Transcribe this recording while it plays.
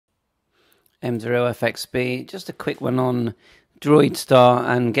M0FXB. Just a quick one on DROID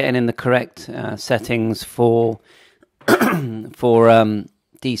and getting in the correct settings for for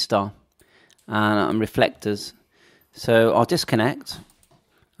DSTAR and reflectors. So I'll disconnect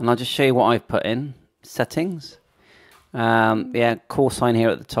and I'll just show you what I've put in settings. Yeah, call sign here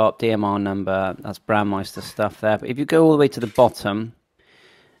at the top, DMR number, that's Brandmeister stuff there. But if you go all the way to the bottom,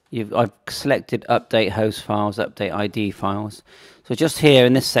 I've selected update host files, update ID files. So just here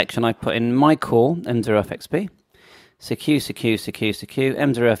in this section, I put in my call, M0FXB, secure,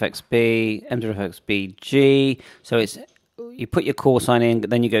 M0FXB, M0FXBG. So it's, you put your call sign in,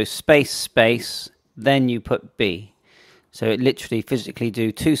 then you go space, then you put B. So it literally physically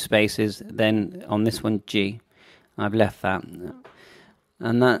do 2 spaces, then on this one G. I've left that.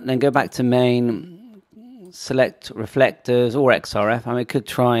 And then go back to main, select reflectors or XRF. I mean, I could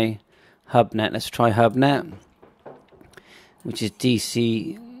try HubNet. Let's try HubNet, which is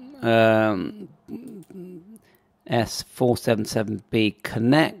DC S477B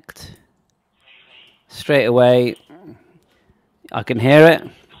Connect. Straight away, I can hear it.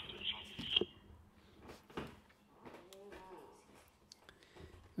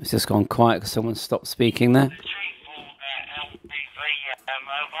 It's just gone quiet because someone stopped speaking there.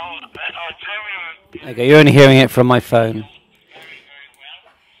 Okay, you're only hearing it from my phone.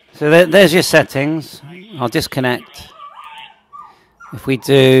 So there's your settings. I'll disconnect. If we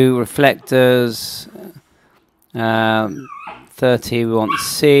do reflectors, 30, we want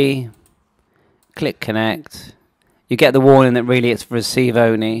C. Click connect. You get the warning that really it's for receive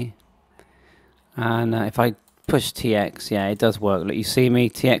only. And if I push TX, yeah, it does work. Look, you see me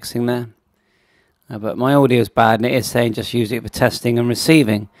TXing there. But my audio is bad, and it is saying just use it for testing and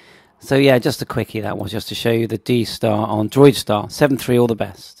receiving. So yeah, just a quickie that was, just to show you the DSTAR on DroidStar 7.3. All the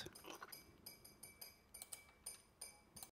best.